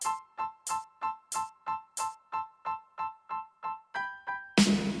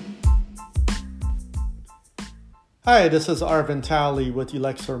Hi, this is Arvind Talley with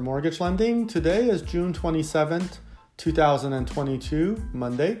Elixir Mortgage Lending. Today is June 27th, 2022,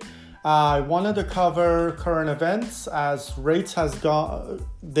 Monday. I wanted to cover current events as rates have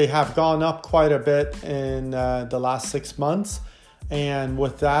gone up quite a bit in the last 6 months. And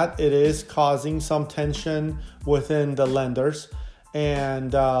with that, it is causing some tension within the lenders.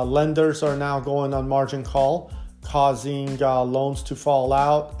 And lenders are now going on margin call, causing loans to fall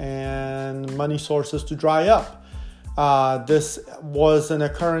out and money sources to dry up. This was an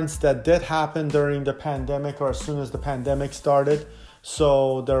occurrence that did happen during the pandemic or as soon as the pandemic started.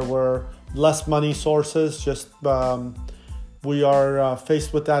 So there were less money sources. We are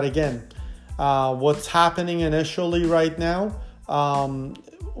faced with that again. What's happening initially right now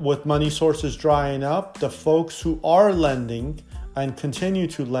with money sources drying up, the folks who are lending and continue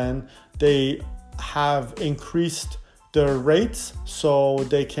to lend, they have increased their rates so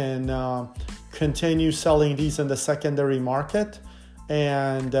they can continue selling these in the secondary market,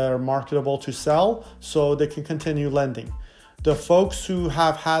 and they're marketable to sell so they can continue lending. The folks who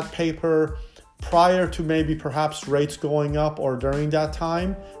have had paper prior to maybe perhaps rates going up or during that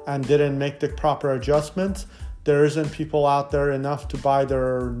time and didn't make the proper adjustments, there isn't people out there enough to buy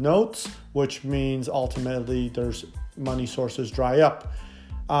their notes, which means ultimately there's money sources dry up.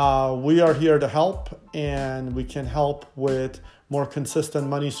 We are here to help, and we can help with more consistent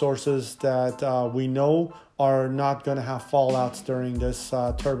money sources that we know are not going to have fallouts during this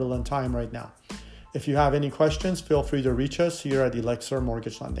turbulent time right now. If you have any questions, feel free to reach us here at Elixir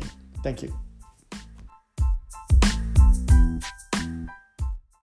Mortgage Lending. Thank you.